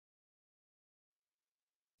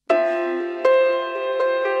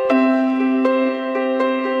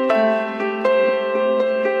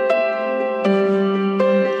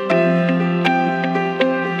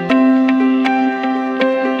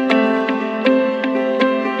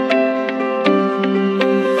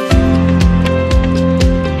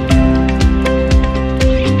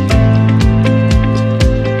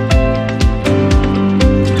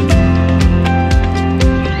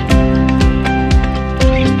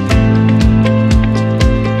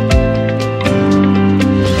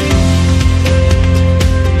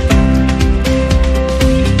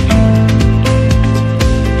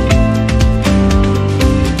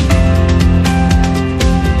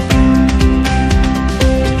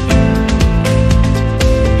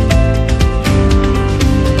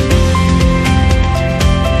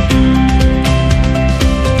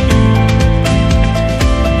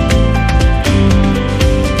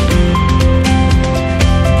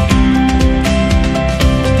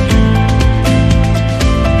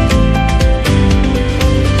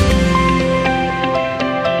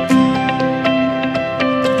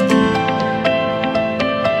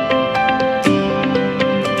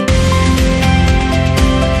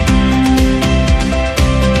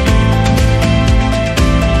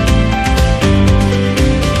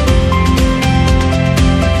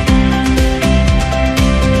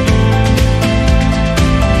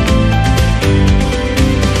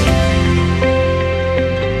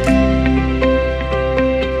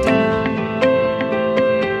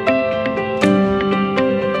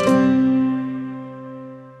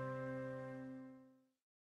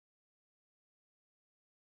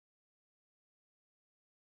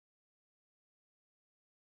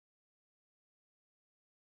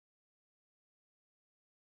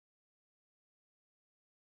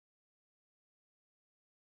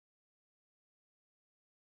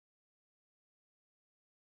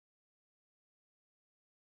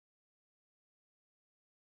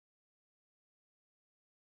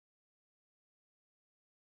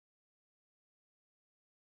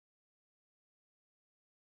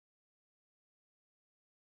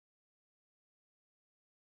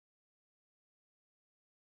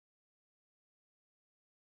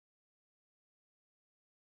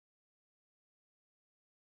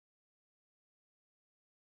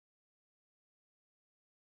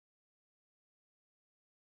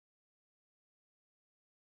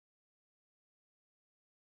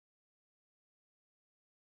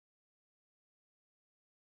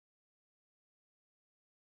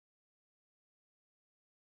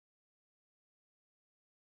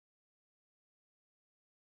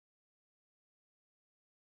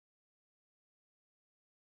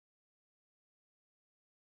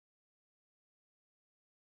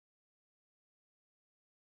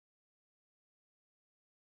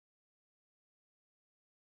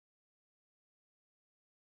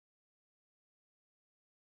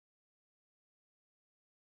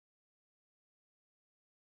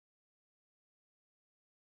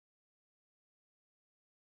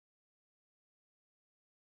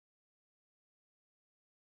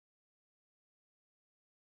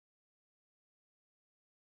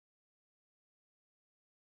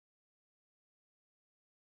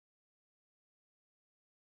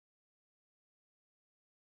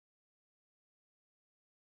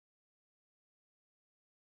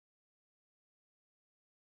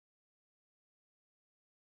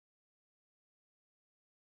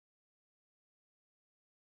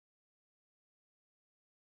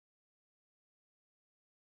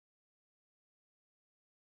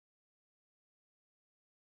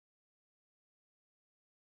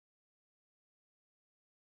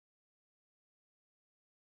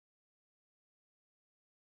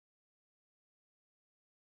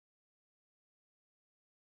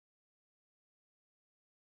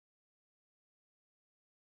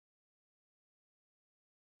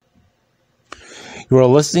You are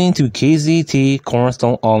listening to KZET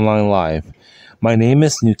Cornerstone Online Live. My name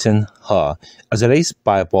is Newton He. As today's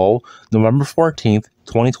Bible, November 14th,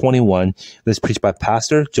 2021, is preached by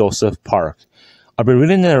Pastor Joseph Park. I'll be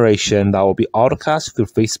reading a narration that will be autocast through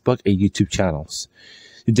Facebook and YouTube channels.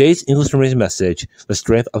 Today's English narration message, The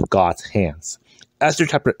Strength of God's Hands. Esther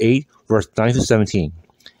chapter 8, verse 9 to 17.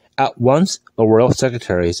 At once the royal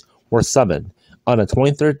secretaries were summoned on the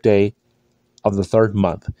 23rd day of the third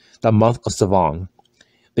month, the month of Sivan.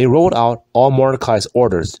 They rolled out all Mordecai's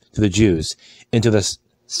orders to the Jews, and to the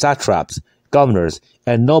satraps, governors,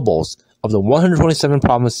 and nobles of the 127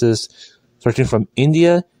 provinces stretching from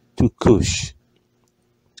India to Cush.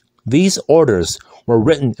 These orders were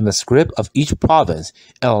written in the script of each province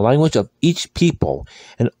and the language of each people,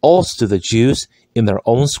 and also to the Jews in their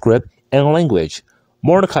own script and language.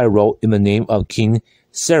 Mordecai wrote in the name of King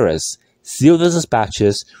Cyrus, sealed the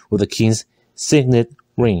dispatches with the king's signet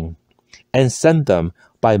ring, and sent them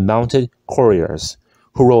by mounted couriers,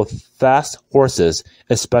 who rode fast horses,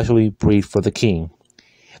 especially bred for the king.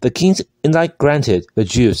 The king's edict granted the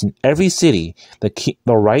Jews in every city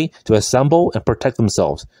the right to assemble and protect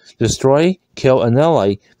themselves, destroy, kill, and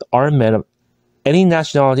annihilate the armed men of any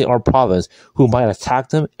nationality or province who might attack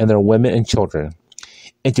them and their women and children,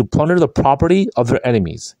 and to plunder the property of their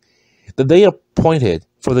enemies. The day appointed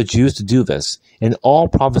for the Jews to do this in all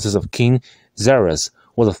provinces of King Cyrus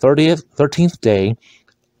was the 13th day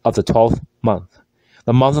of the 12th month,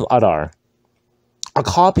 the month of Adar. A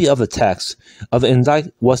copy of the text of the indict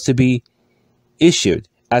was to be issued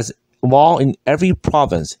as law in every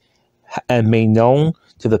province and made known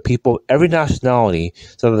to the people of every nationality,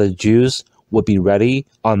 so that the Jews would be ready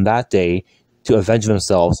on that day to avenge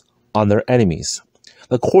themselves on their enemies.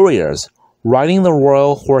 The couriers, riding the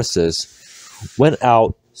royal horses, went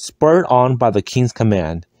out, spurred on by the king's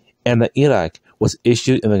command, and the edict was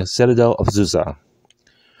issued in the citadel of Susa.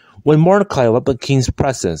 When Mordecai left the king's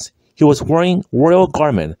presence, he was wearing royal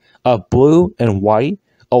garment of blue and white,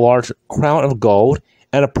 a large crown of gold,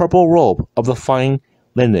 and a purple robe of the fine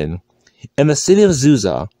linen. And the city of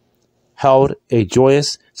Susa held a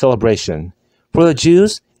joyous celebration. For the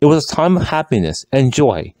Jews, it was a time of happiness and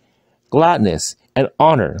joy, gladness and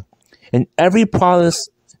honor. In every province,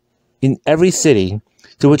 in every city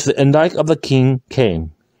to which the edict of the king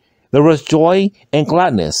came, there was joy and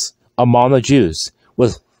gladness among the Jews,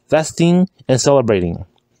 with feasting and celebrating.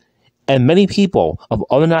 And many people of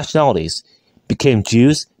other nationalities became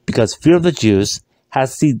Jews because fear of the Jews had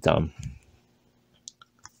seized them.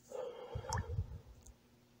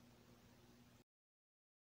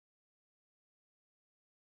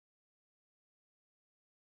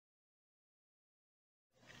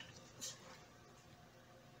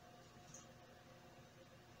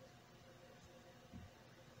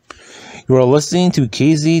 You are listening to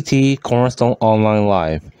KZET Cornerstone Online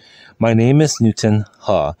Live. My name is Newton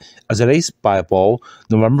He. As today's Bible,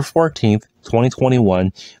 November 14th,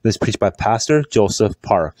 2021, is preached by Pastor Joseph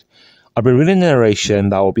Park. I'll be reading a narration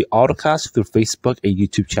that will be autocast through Facebook and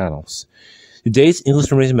YouTube channels. Today's English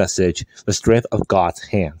narration message, The Strength of God's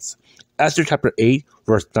Hands. Esther chapter 8,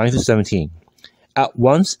 verse 9 to 17. At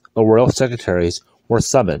once the royal secretaries were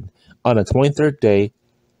summoned on the 23rd day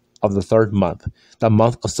of the third month, the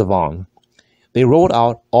month of Sivan. They rolled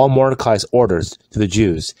out all Mordecai's orders to the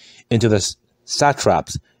Jews, and to the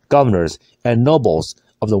satraps, governors, and nobles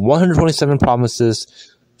of the 127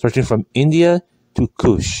 provinces stretching from India to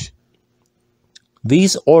Cush.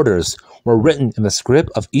 These orders were written in the script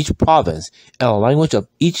of each province and the language of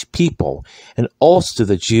each people, and also to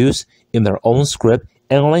the Jews in their own script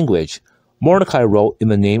and language. Mordecai wrote in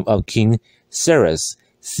the name of King Cyrus,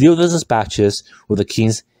 sealed the dispatches with the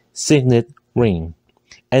king's signet ring,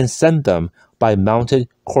 and sent them by mounted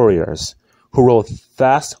couriers, who rode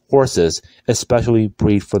fast horses, especially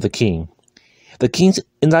bred for the king. The king's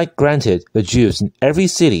edict granted the Jews in every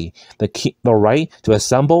city the right to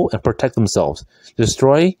assemble and protect themselves,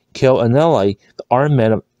 destroy, kill, and annihilate the armed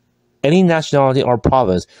men of any nationality or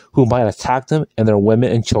province who might attack them and their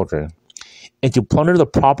women and children, and to plunder the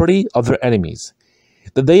property of their enemies.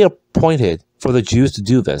 The day appointed for the Jews to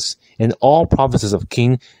do this in all provinces of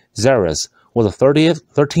King Cyrus was the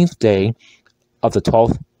 13th day of the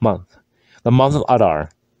 12th month, the month of Adar.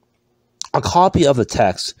 A copy of the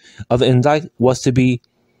text of the indict was to be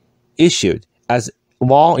issued as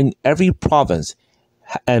law in every province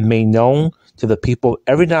and made known to the people of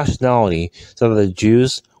every nationality, so that the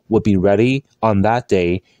Jews would be ready on that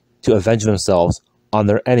day to avenge themselves on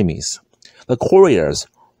their enemies. The couriers,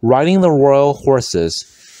 riding the royal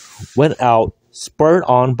horses, went out, spurred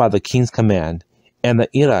on by the king's command, and the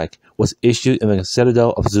edict was issued in the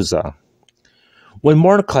citadel of Susa. When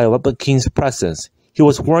Mordecai left the king's presence, He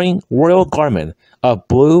was wearing royal garment of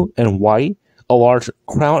blue and white, a large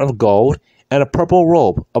crown of gold, and a purple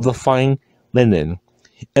robe of the fine linen.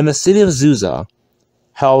 And the city of Susa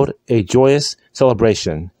held a joyous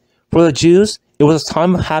celebration. For the Jews, it was a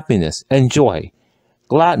time of happiness and joy,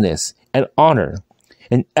 gladness and honor.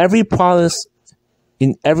 In every province,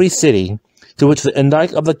 in every city to which the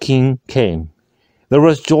invite of the king came, there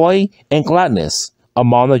was joy and gladness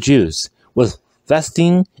among the Jews, with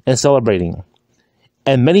feasting and celebrating.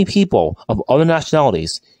 And many people of other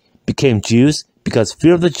nationalities became Jews because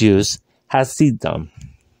fear of the Jews had seized them.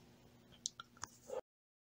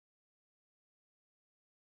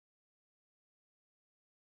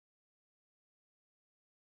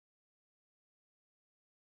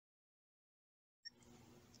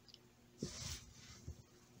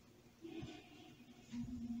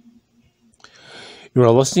 You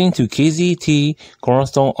are listening to KZET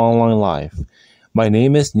Cornerstone Online Live. My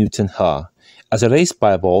name is Newton Ha. As today's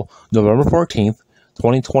Bible, November 14th,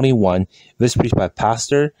 2021, this is preached by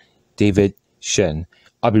Pastor David Shin.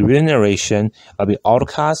 I'll be reading narration. I'll be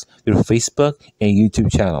autocast through Facebook and YouTube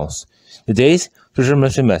channels. Today's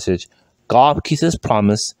scripture message, God keeps his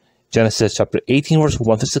promise, Genesis chapter 18, verse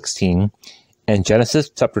 1 through 16, and Genesis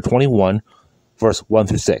chapter 21, verse 1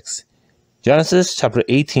 through 6. Genesis chapter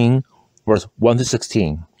 18, verse 1 through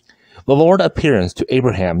 16. The Lord appeared to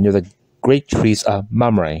Abraham near the great trees of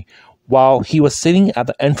Mamre, while he was sitting at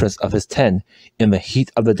the entrance of his tent in the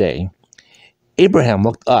heat of the day. Abraham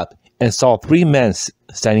looked up and saw 3 men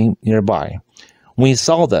standing nearby. When he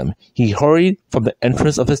saw them, he hurried from the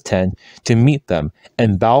entrance of his tent to meet them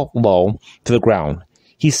and bowed low to the ground.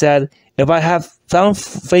 He said, "If I have found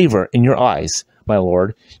favor in your eyes, my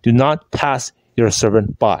Lord, do not pass your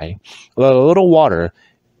servant by. Let a little water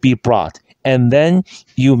be brought, and then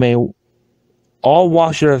you may all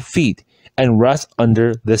wash your feet and rest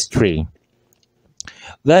under this tree.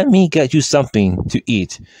 Let me get you something to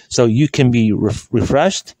eat so you can be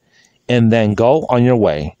refreshed, and then go on your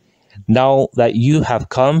way, now that you have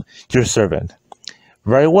come to your servant."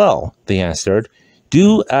 "Very well," they answered.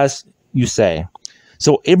 "Do as you say."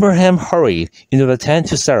 So Abraham hurried into the tent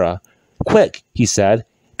to Sarah. "Quick," he said,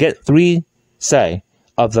 "get 3 seah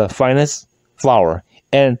of the finest flour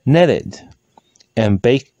and knead it, and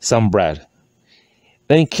bake some bread."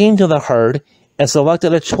 Then he came to the herd and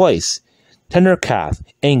selected a choice, tender calf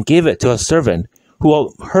and gave it to a servant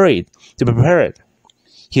who hurried to prepare it.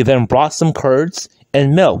 He then brought some curds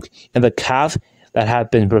and milk and the calf that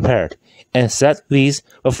had been prepared and set these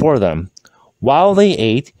before them. While they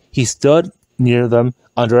ate, he stood near them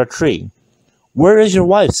under a tree. "Where is your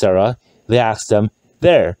wife, Sarah?" they asked him.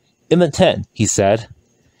 "There, in the tent," he said.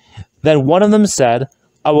 Then one of them said,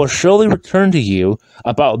 "I will surely return to you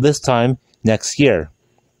about this time next year.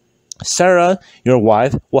 Sarah, your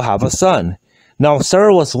wife, will have a son." Now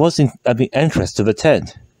Sarah was listening at the entrance to the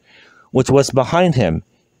tent, which was behind him.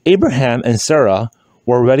 Abraham and Sarah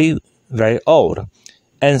were already very old,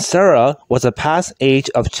 and Sarah was past age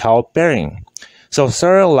of childbearing. So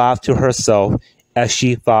Sarah laughed to herself as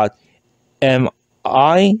she thought,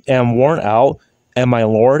 I am worn out, and my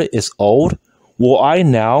Lord is old. Will I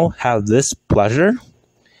now have this pleasure?"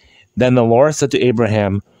 Then the Lord said to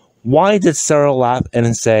Abraham, "Why did Sarah laugh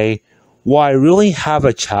and say, 'Will I really have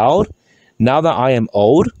a child now that I am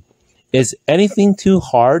old?' Is anything too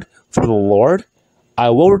hard for the Lord? I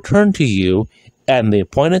will return to you at the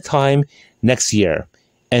appointed time next year,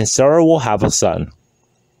 and Sarah will have a son."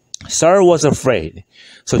 Sarah was afraid,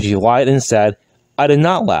 so she lied and said, "I did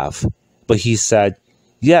not laugh." But he said,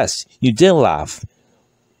 "Yes, you did laugh."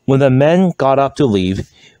 When the men got up to leave,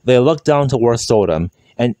 they looked down towards Sodom,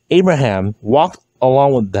 and Abraham walked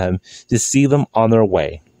along with them to see them on their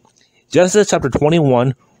way. Genesis chapter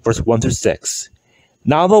 21, verse 1 through 6.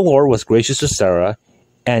 Now the Lord was gracious to Sarah,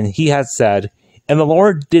 and he had said, and the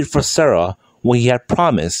Lord did for Sarah what he had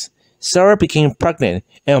promised. Sarah became pregnant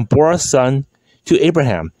and bore a son to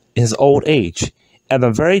Abraham in his old age, at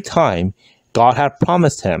the very time God had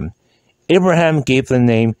promised him. Abraham gave the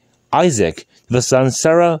name Isaac to the son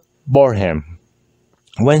Sarah bore him.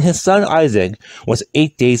 When his son Isaac was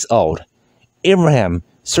 8 days old, Abraham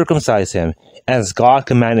circumcised him as God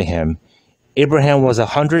commanded him. Abraham was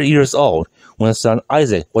 100 years old when his son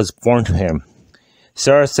Isaac was born to him.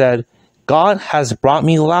 Sarah said, "God has brought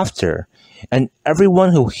me laughter, and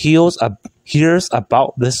everyone who hears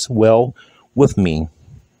about this will with me."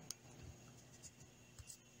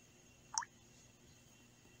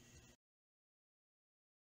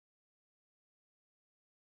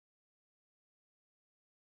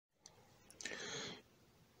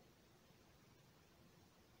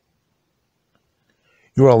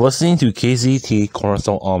 You are listening to KZET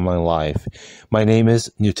Cornerstone Online Live. My name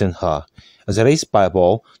is Newton Huh. As today's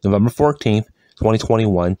Bible, November 14th,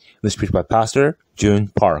 2021, is preached by Pastor Joon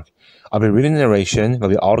Park. I'll be reading the narration of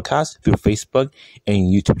the autocast through Facebook and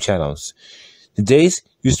YouTube channels. Today's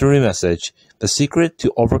Easter message, The Secret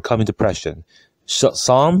to Overcoming Depression.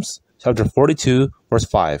 Psalms chapter 42, verse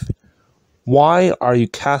 5. Why are you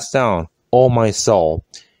cast down, O my soul?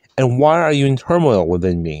 And why are you in turmoil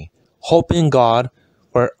within me? Hope in God,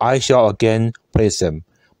 where I shall again praise him,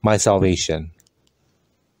 my salvation.